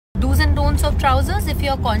tones of trousers if you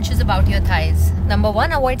are conscious about your thighs. Number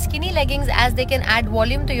 1. Avoid skinny leggings as they can add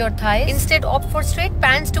volume to your thighs. Instead, opt for straight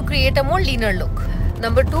pants to create a more leaner look.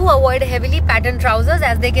 Number 2. Avoid heavily patterned trousers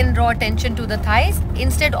as they can draw attention to the thighs.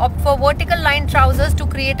 Instead, opt for vertical line trousers to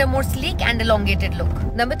create a more sleek and elongated look.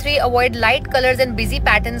 Number 3. Avoid light colors and busy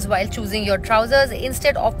patterns while choosing your trousers.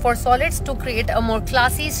 Instead, opt for solids to create a more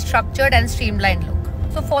classy, structured and streamlined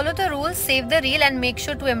look. So follow the rules, save the reel and make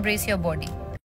sure to embrace your body.